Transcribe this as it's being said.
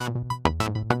ऐसी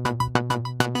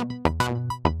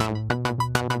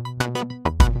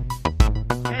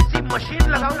मशीन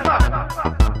लगाऊंगा,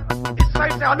 इस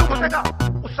साइड से आलू घुसेगा,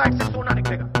 उस साइड से सोना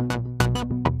निकलेगा।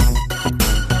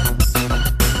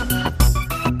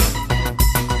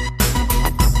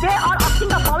 They are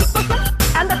asking a false question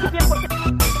and the CPM question.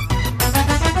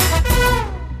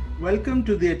 Welcome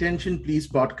to the Attention Please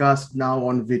podcast, now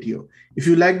on video. If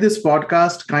you like this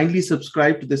podcast, kindly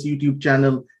subscribe to this YouTube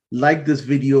channel, like this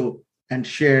video, and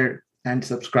share and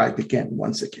subscribe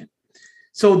once again.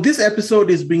 So this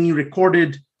episode is being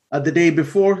recorded the day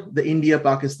before the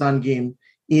India-Pakistan game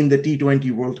in the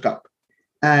T20 World Cup.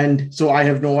 And so I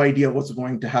have no idea what's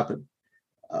going to happen.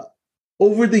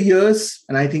 Over the years,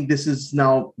 and I think this is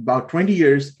now about 20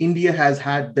 years, India has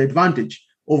had the advantage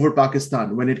over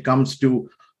Pakistan when it comes to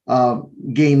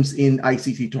games in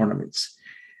ICC tournaments.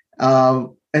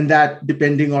 And that,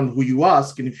 depending on who you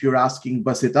ask, and if you're asking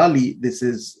Basit Ali, this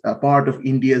is a part of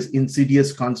India's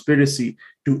insidious conspiracy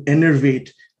to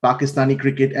enervate Pakistani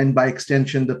cricket and by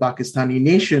extension, the Pakistani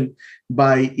nation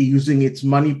by using its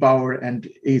money power and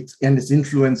its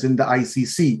influence in the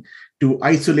ICC to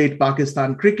isolate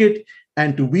Pakistan cricket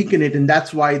and to weaken it. And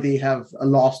that's why they have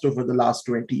lost over the last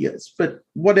 20 years. But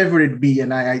whatever it be,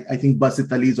 and I think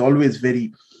Basit Ali is always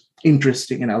very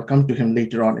interesting, and I'll come to him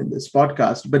later on in this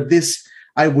podcast. But this,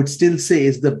 I would still say,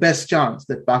 is the best chance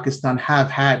that Pakistan have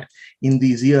had in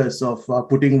these years of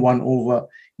putting one over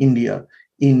India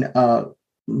in a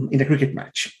cricket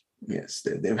match. Yes,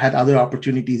 they've had other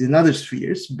opportunities in other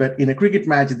spheres, but in a cricket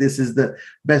match, this is the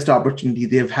best opportunity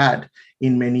they've had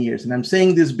in many years. And I'm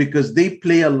saying this because they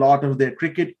play a lot of their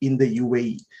cricket in the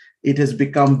UAE. It has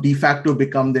become de facto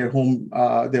their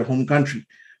home country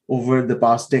over the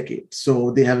past decade.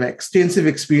 So they have extensive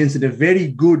experience and a very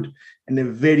good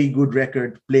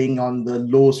record playing on the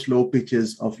low, slow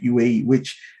pitches of UAE,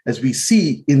 which, as we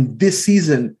see in this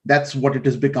season, that's what it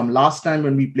has become. Last time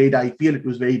when we played IPL, it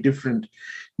was very different.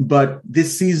 But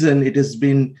this season, it has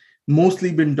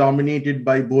mostly been dominated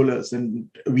by bowlers, and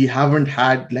we haven't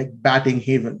had like batting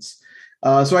havens.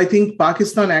 So I think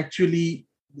Pakistan actually,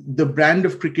 the brand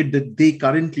of cricket that they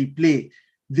currently play,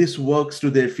 this works to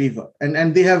their favor.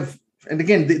 And they have, and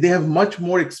again, they have much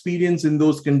more experience in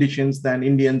those conditions than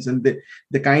Indians, and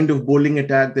the kind of bowling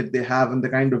attack that they have and the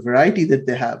kind of variety that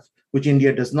they have, which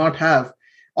India does not have,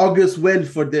 augurs well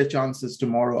for their chances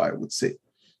tomorrow, I would say.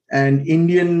 And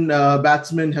Indian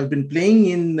batsmen have been playing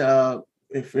in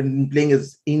IPL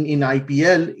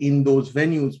in those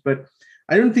venues, but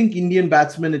I don't think Indian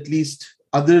batsmen, at least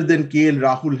other than KL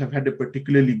Rahul, have had a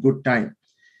particularly good time.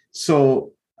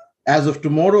 So as of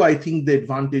tomorrow, I think the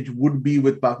advantage would be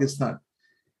with Pakistan.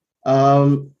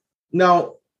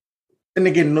 Now, and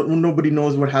again, nobody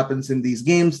knows what happens in these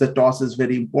games. The toss is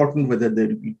very important, whether there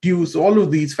will be two. So all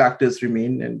of these factors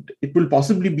remain, and it will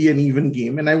possibly be an even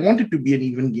game. And I want it to be an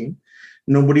even game.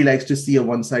 Nobody likes to see a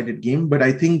one-sided game, but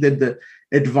I think that the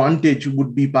advantage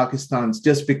would be Pakistan's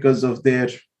just because of they're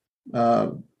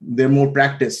more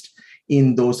practiced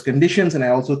in those conditions. And I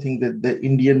also think that the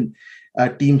Indian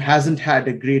team hasn't had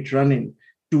a great run-in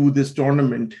to this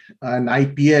tournament. And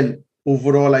IPL,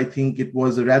 overall, I think it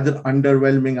was a rather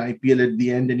underwhelming IPL at the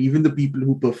end. And even the people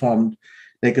who performed,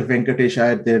 like a Venkatesh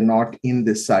Iyer, they're not in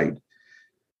this side.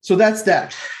 So that's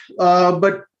that.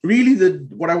 But really,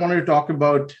 what I wanted to talk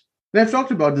about, and I've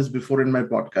talked about this before in my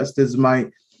podcast, is my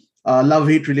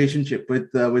love-hate relationship with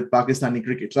Pakistani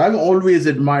cricket. So I've always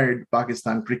admired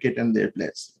Pakistan cricket and their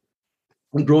players.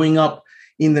 Growing up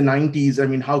in the 90s, I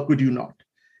mean, how could you not?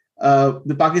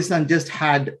 The Pakistan just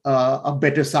had a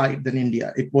better side than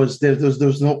India. It was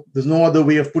there's no other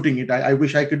way of putting it. I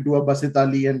wish I could do a Basit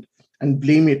Ali and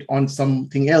blame it on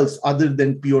something else other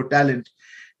than pure talent.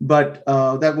 But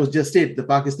that was just it. The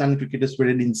Pakistani cricketers were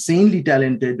an insanely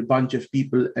talented bunch of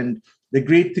people. And the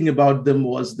great thing about them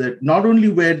was that not only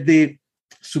were they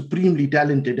supremely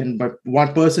talented, but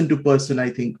one person to person,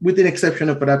 I think, with an exception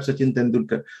of perhaps Sachin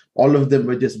Tendulkar, all of them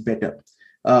were just better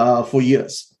for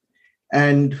years.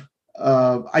 And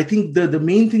I think the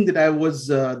main thing that I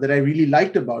really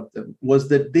liked about them was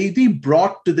that they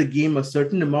brought to the game a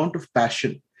certain amount of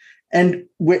passion. And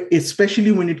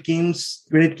especially when it came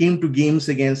to games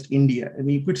against India,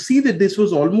 and you could see that this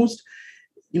was almost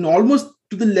to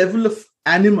the level of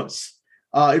animus.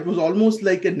 It was almost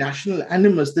like a national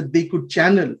animus that they could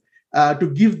channel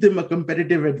to give them a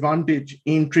competitive advantage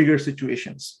in trigger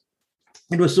situations.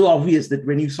 It was so obvious that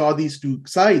when you saw these two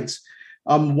sides,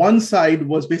 one side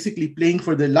was basically playing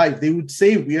for their life. They would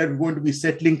say, we are going to be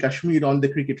settling Kashmir on the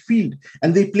cricket field.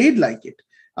 And they played like it.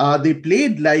 They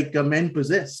played like men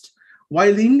possessed,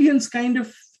 while the Indians kind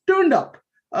of turned up.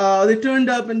 They turned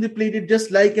up and they played it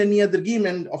just like any other game.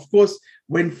 And of course,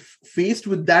 when faced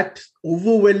with that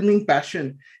overwhelming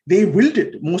passion, they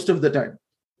wilted most of the time.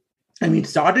 I mean, it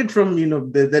started from,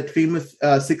 that famous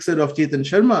sixer of Chetan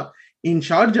Sharma in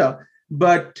Sharjah,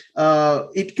 but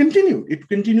it continued. It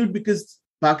continued because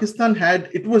Pakistan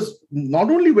it was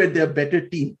not only were they a better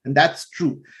team, and that's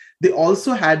true, they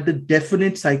also had the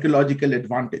definite psychological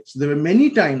advantage. There were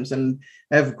many times, and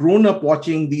I've grown up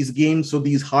watching these games, so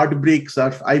these heartbreaks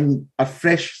are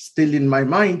fresh still in my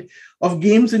mind, of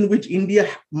games in which India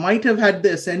might have had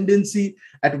the ascendancy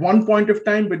at one point of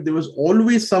time, but there was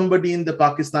always somebody in the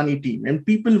Pakistani team and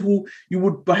people who you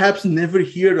would perhaps never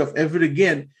hear of ever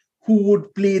again, who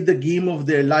would play the game of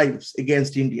their lives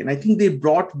against India. And I think they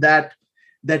brought that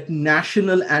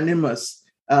national animus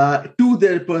to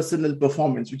their personal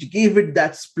performance, which gave it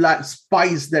that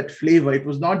spice, that flavor. It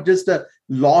was not just a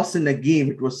loss in a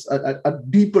game, it was a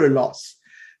deeper loss.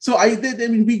 So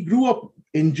we grew up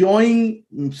enjoying,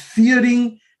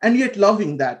 fearing, and yet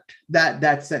loving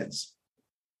that sense.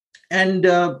 And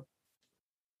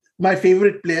my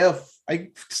favorite player,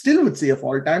 I still would say of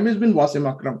all time, has been Wasim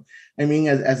Akram. I mean,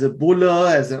 as a bowler,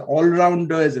 as an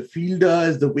all-rounder, as a fielder,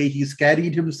 as the way he's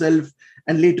carried himself,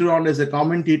 and later on as a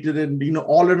commentator and,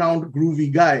 all-around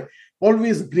groovy guy.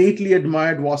 Always greatly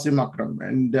admired Wasim Akram.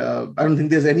 And I don't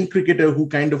think there's any cricketer who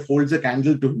kind of holds a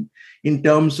candle to him in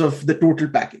terms of the total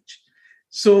package.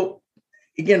 So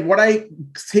again, what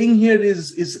I'm saying here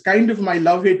is kind of my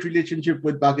love-hate relationship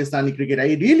with Pakistani cricket.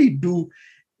 I really do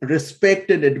respect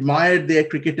and admire their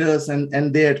cricketers and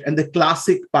the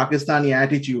classic Pakistani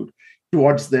attitude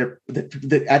towards the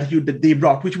attitude that they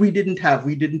brought, which we didn't have.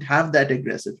 We didn't have that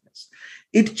aggressiveness.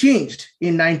 It changed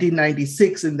in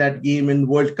 1996 in that game in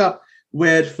World Cup,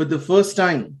 where for the first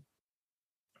time,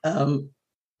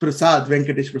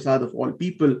 Venkatesh Prasad of all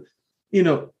people,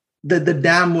 the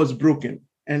dam was broken.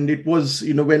 And it was,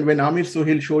 when Amir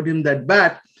Sohail showed him that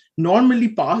bat, normally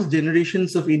past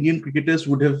generations of Indian cricketers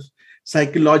would have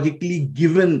psychologically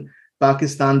given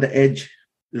Pakistan the edge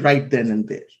right then and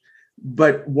there.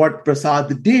 But what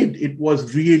Prasad did, it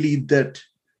was really that,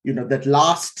 that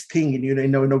last thing,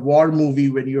 in a war movie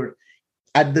when you're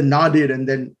at the nadir and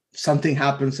then something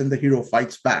happens and the hero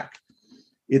fights back.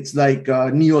 It's like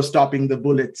Neo stopping the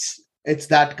bullets. It's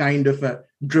that kind of a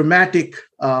dramatic,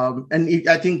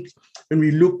 I think when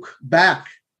we look back,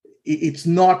 it's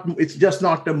just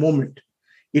not a moment.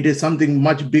 It is something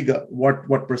much bigger,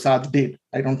 what Prasad did.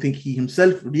 I don't think he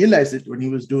himself realized it when he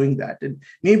was doing that. And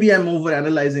maybe I'm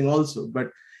overanalyzing also,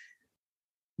 but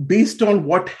based on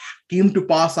what came to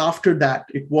pass after that,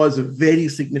 it was a very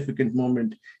significant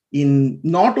moment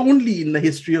not only in the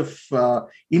history of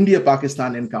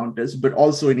India-Pakistan encounters, but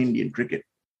also in Indian cricket.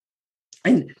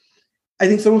 And I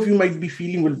think some of you might be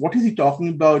feeling, well, what is he talking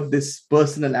about, this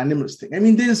personal animus thing? I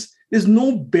mean, there's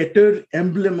no better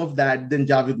emblem of that than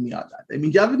Javed Miandad. I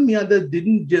mean, Javed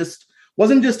Miandad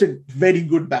wasn't just a very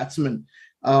good batsman.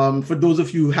 For those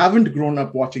of you who haven't grown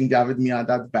up watching Javed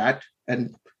Miandad bat,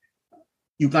 and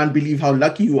you can't believe how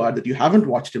lucky you are that you haven't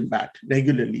watched him bat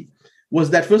regularly, was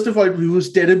that, first of all, he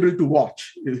was terrible to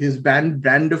watch. His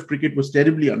brand of cricket was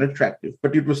terribly unattractive,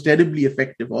 but it was terribly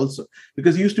effective also,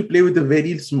 because he used to play with a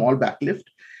very small backlift.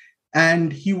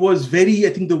 And he was very, I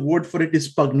think the word for it is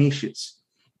pugnacious.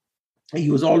 He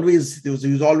was always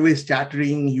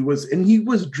chattering. He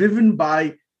was driven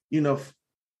by, in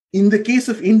the case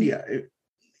of India,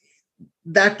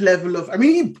 that level of, I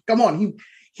mean,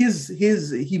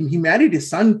 he married his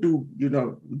son to,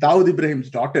 Dawood Ibrahim's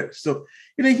daughter. So,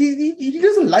 he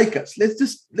doesn't like us. Let's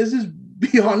just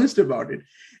be honest about it.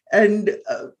 And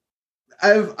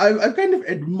I've kind of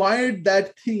admired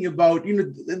that thing about,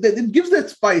 it gives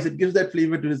that spice, it gives that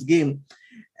flavor to his game.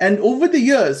 And over the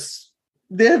years,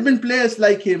 there have been players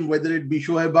like him, whether it be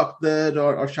Shoaib Akhtar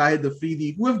or Shahid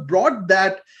Afridi, who have brought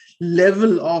that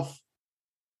level of,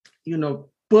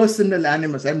 personal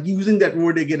animus. I'm using that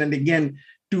word again and again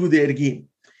to their game.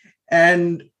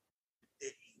 And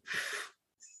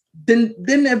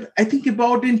then I think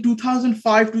about in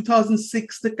 2005,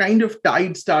 2006, the kind of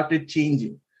tide started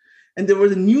changing. And there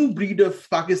was a new breed of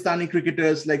Pakistani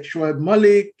cricketers like Shoaib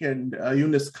Malik and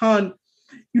Yunus Khan.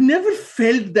 You never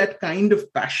felt that kind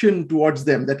of passion towards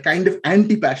them, that kind of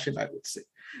anti-passion, I would say,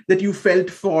 that you felt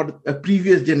for a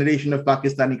previous generation of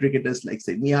Pakistani cricketers like,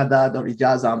 say, Miandad or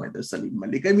Ijaz Ahmed or Salim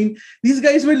Malik. I mean, these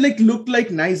guys looked like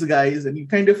nice guys, and you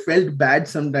kind of felt bad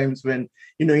sometimes when,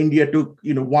 India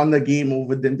won the game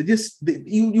over them.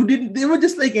 They were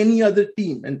just like any other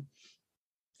team. And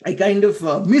I kind of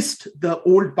missed the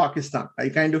old Pakistan. I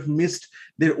kind of missed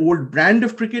their old brand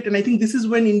of cricket. And I think this is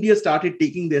when India started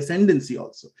taking the ascendancy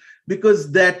also.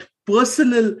 because that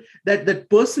personal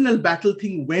battle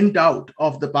thing went out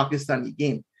of the Pakistani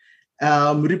game,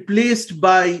 replaced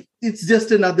by it's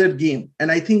just another game.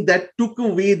 And I think that took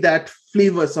away that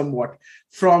flavor somewhat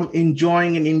from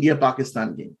enjoying an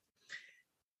India-Pakistan game.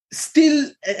 Still,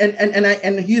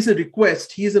 and here's a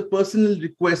request. Here's a personal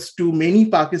request to many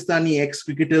Pakistani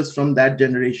ex-cricketers from that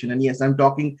generation. And yes, I'm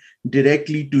talking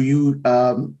directly to you,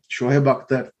 Shoaib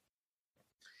Akhtar.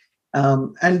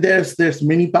 And there's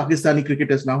many Pakistani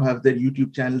cricketers now have their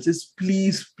YouTube channels. Is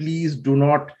please do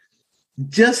not,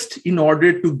 just in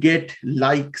order to get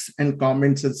likes and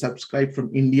comments and subscribe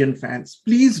from Indian fans,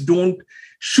 please don't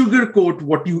sugarcoat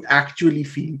what you actually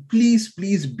feel. Please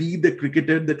be the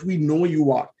cricketer that we know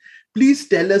you are. Please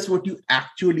tell us what you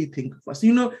actually think of us.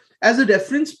 As a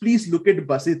reference, please look at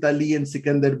Basit Ali and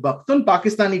Sikandar Bakht on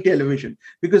Pakistani television,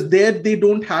 because there they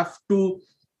don't have to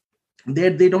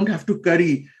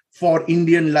curry for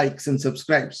Indian likes and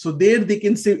subscribes. So there they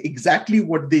can say exactly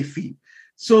what they feel.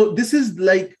 So this is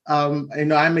like, I'm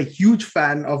a huge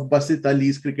fan of Basit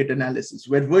Ali's cricket analysis,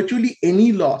 where virtually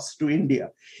any loss to India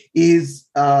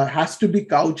has to be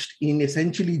couched in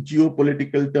essentially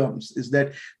geopolitical terms. Is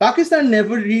that Pakistan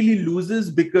never really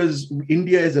loses because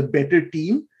India is a better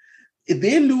team.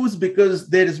 They lose because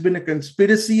there has been a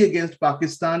conspiracy against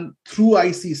Pakistan through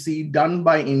ICC done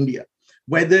by India,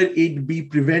 whether it be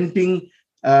preventing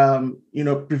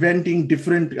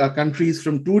different countries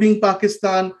from touring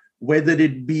Pakistan, whether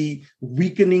it be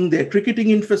weakening their cricketing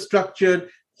infrastructure,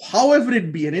 however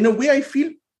it be. And in a way, I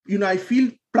feel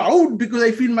proud, because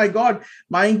I feel, my God,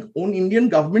 my own Indian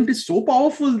government is so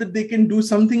powerful that they can do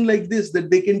something like this, that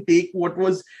they can take what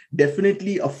was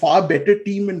definitely a far better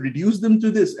team and reduce them to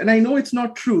this. And I know it's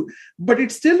not true, but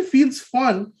it still feels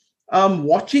fun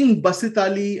watching Basit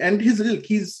Ali and his ilk.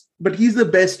 He's the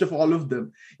best of all of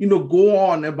them, go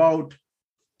on about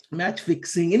match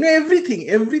fixing,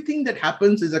 everything that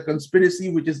happens is a conspiracy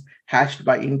which is hashed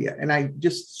by India. And I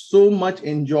just so much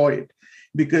enjoy it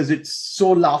because it's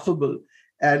so laughable.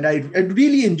 And I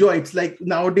really enjoy it. It's like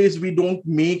nowadays we don't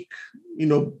make,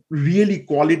 really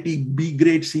quality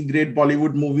B-grade, C-grade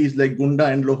Bollywood movies like Gunda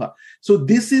and Loha. So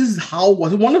this is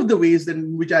one of the ways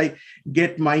in which I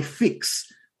get my fix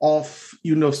of,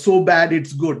 so bad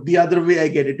it's good. The other way I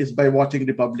get it is by watching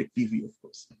Republic TV, of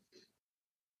course.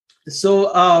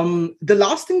 So the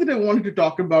last thing that I wanted to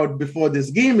talk about before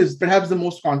this game is perhaps the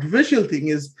most controversial thing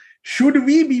is, should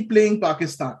we be playing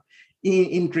Pakistan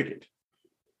in cricket?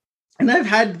 And I've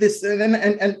had this, and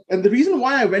the reason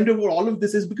why I went over all of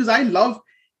this is because I love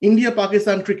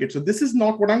India-Pakistan cricket. So this is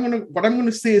not what I'm going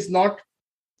to say is not,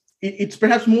 it's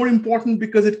perhaps more important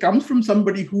because it comes from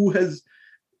somebody who has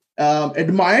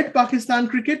admired Pakistan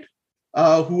cricket,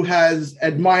 who has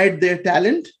admired their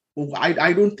talent.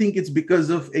 I don't think it's because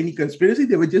of any conspiracy.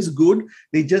 They were just good.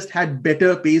 They just had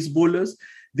better pace bowlers.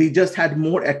 They just had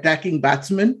more attacking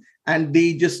batsmen, and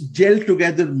they just gelled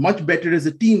together much better as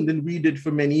a team than we did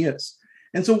for many years.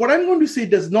 And so what I'm going to say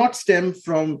does not stem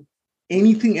from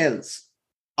anything else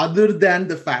other than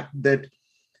the fact that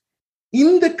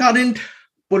in the current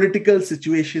political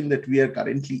situation that we are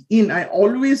currently in, I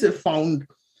always have found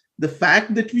the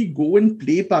fact that we go and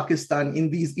play Pakistan in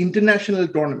these international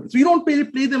tournaments, we don't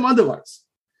play them otherwise.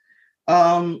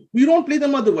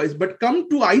 But come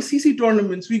to ICC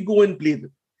tournaments, we go and play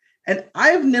them. And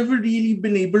I've never really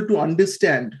been able to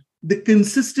understand the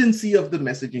consistency of the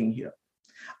messaging here.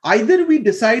 Either we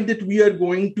decide that we are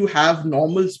going to have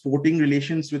normal sporting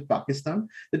relations with Pakistan,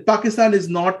 that Pakistan is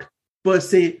not per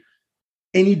se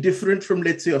any different from,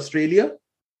 let's say, Australia,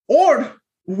 or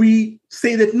we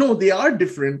say that, no, they are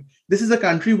different. This is a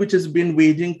country which has been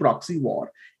waging proxy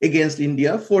war against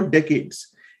India for decades,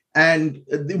 and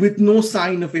with no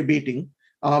sign of abating,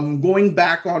 going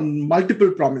back on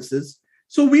multiple promises.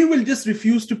 So we will just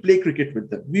refuse to play cricket with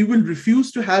them. We will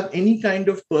refuse to have any kind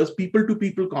of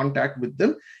people-to-people contact with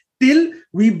them till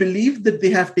we believe that they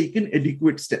have taken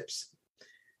adequate steps.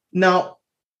 Now,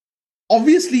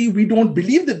 obviously, we don't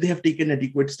believe that they have taken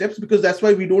adequate steps, because that's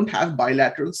why we don't have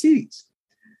bilateral series.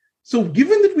 So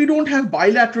given that we don't have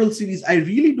bilateral series, I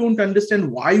really don't understand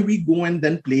why we go and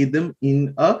then play them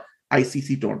in a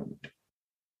ICC tournament.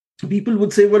 People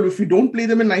would say, well, if we don't play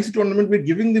them in an ICC tournament, we're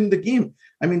giving them the game.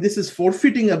 I mean, this is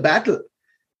forfeiting a battle.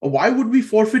 Why would we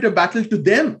forfeit a battle to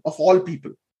them, of all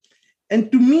people?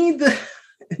 And to me,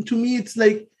 it's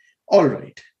like, all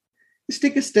right, let's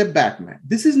take a step back, man.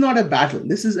 This is not a battle.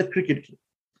 This is a cricket game.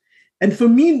 And for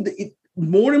me, the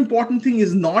more important thing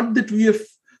is not that we are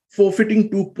forfeiting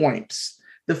 2 points.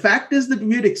 The fact is that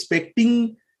we are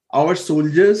expecting our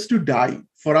soldiers to die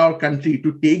for our country,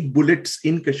 to take bullets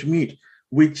in Kashmir,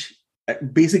 which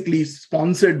basically is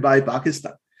sponsored by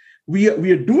Pakistan. we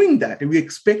are doing that, and we're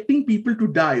expecting people to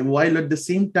die while at the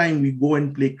same time we go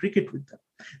and play cricket with them.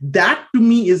 That to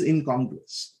me is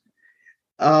incongruous.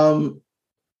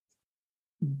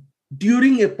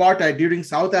 During apartheid, during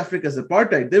South Africa's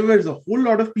apartheid, there was a whole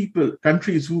lot of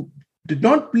countries who did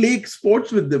not play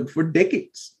sports with them for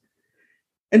decades.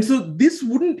 And so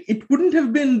it wouldn't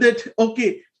have been that,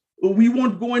 okay, we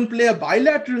won't go and play a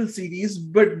bilateral series,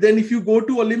 but then if you go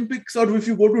to Olympics or if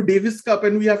you go to Davis Cup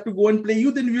and we have to go and play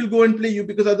you, then we'll go and play you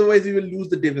because otherwise you will lose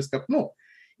the Davis Cup. No.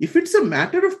 If it's a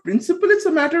matter of principle, it's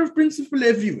a matter of principle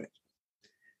everywhere.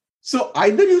 So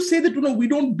either you say that, we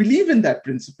don't believe in that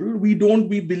principle. We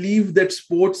believe that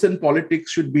sports and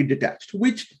politics should be detached,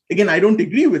 which again, I don't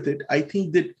agree with it. I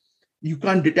think that you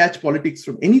can't detach politics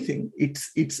from anything.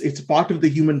 It's part of the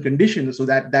human condition. So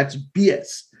that's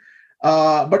BS.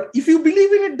 But if you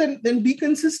believe in it, then be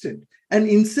consistent and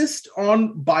insist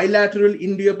on bilateral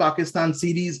India-Pakistan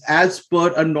series as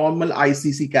per a normal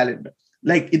ICC calendar,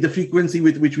 like in the frequency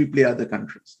with which we play other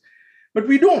countries. But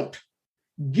we don't.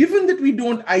 Given that we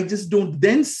don't, I just don't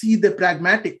then see the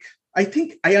pragmatic. I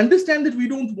think I understand that we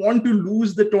don't want to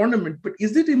lose the tournament, but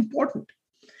is it important?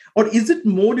 Or is it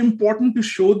more important to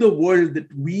show the world that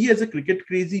we as a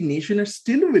cricket-crazy nation are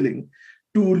still willing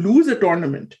to lose a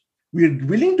tournament? We're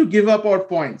willing to give up our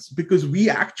points because we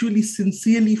actually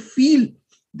sincerely feel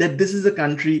that this is a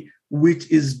country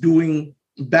which is doing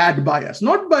bad by us.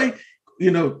 Not by,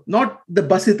 not the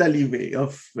Basit Ali way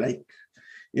of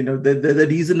the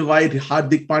reason why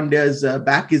Hardik Pandya's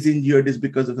back is injured is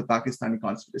because of the Pakistani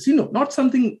conspiracy. No, not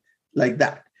something like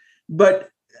that. But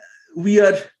we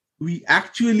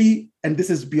actually, and this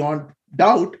is beyond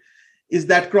doubt, is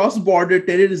that cross-border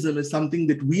terrorism is something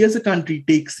that we as a country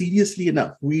take seriously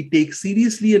enough. We take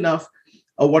seriously enough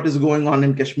what is going on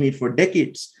in Kashmir for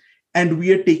decades, and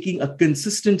we are taking a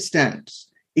consistent stance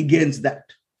against that.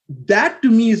 That to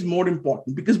me is more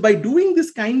important, because by doing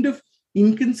this kind of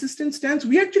inconsistent stance,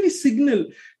 we actually signal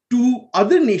to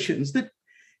other nations that,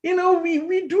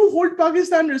 we do hold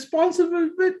Pakistan responsible,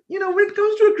 but, when it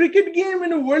comes to a cricket game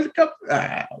in a World Cup,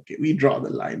 okay, we draw the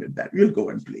line at that. We'll go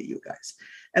and play you guys.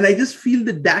 And I just feel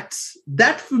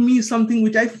that for me is something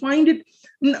which I find it.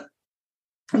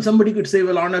 And somebody could say,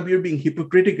 well, Arnab, you're being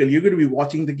hypocritical. You're going to be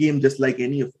watching the game just like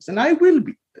any of us. And I will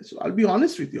be. So I'll be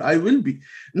honest with you. I will be.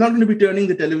 I'm not going to be turning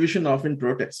the television off in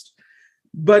protest.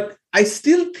 But I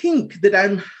still think that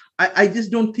I just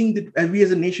don't think that we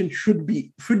as a nation should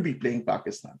be playing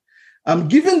Pakistan.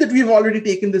 Given that we've already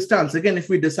taken this stance, again, if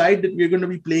we decide that we're going to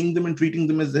be playing them and treating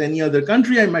them as any other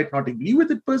country, I might not agree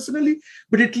with it personally,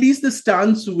 but at least the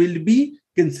stance will be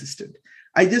consistent.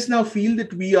 I just now feel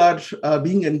that we are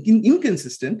being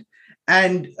inconsistent,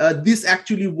 and this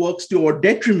actually works to our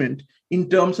detriment in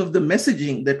terms of the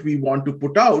messaging that we want to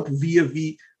put out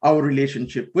via our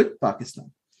relationship with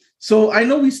Pakistan. So I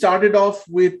know we started off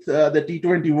with the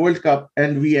T20 World Cup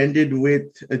and we ended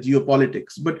with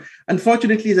geopolitics, but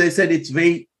unfortunately, as I said, it's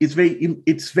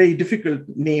very difficult,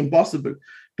 impossible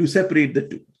to separate the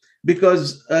two,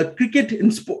 because cricket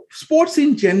and sports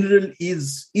in general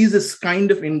is a kind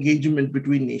of engagement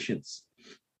between nations.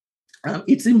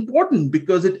 It's important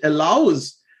because it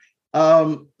allows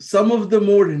some of the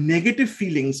more negative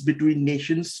feelings between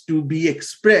nations to be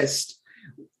expressed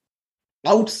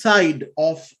outside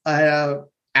of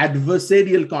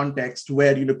adversarial context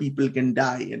where people can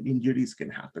die and injuries can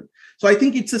happen. So I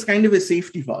think it's a kind of a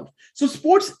safety valve. So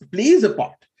sports plays a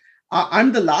part.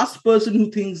 I'm the last person who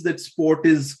thinks that sport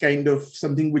is kind of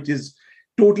something which is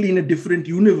totally in a different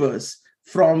universe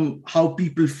from how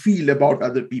people feel about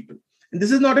other people. And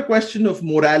this is not a question of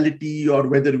morality or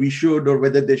whether we should or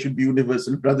whether there should be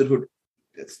universal brotherhood.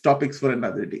 It's topics for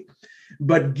another day.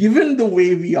 But given the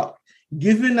way we are,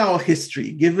 given our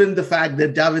history, given the fact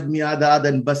that Javed Miandad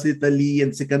and Basit Ali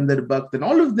and Sikandar Bakht and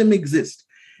all of them exist,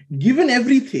 given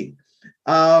everything,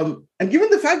 and given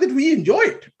the fact that we enjoy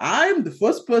it, I'm the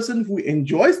first person who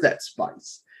enjoys that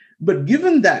spice. But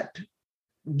given that,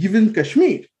 given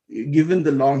Kashmir, given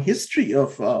the long history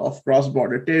of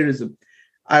cross-border terrorism,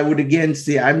 I would again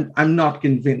say I'm not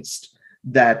convinced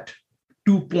that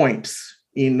 2 points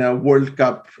in a World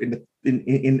Cup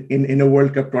in a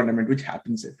World Cup tournament, which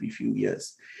happens every few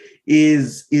years,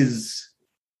 is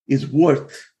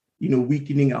worth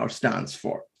weakening our stance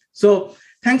for. So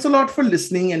thanks a lot for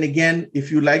listening. And again, if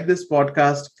you like this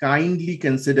podcast, kindly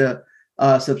consider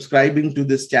subscribing to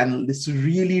this channel. This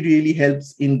really, really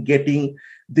helps in getting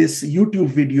this YouTube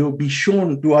video be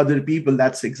shown to other people.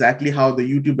 That's exactly how the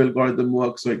YouTube algorithm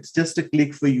works. So it's just a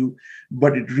click for you,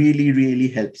 but it really, really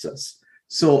helps us.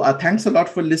 So thanks a lot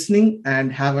for listening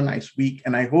and have a nice week.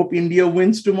 And I hope India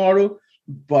wins tomorrow,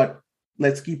 but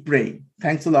let's keep praying.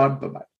 Thanks a lot. Bye-bye.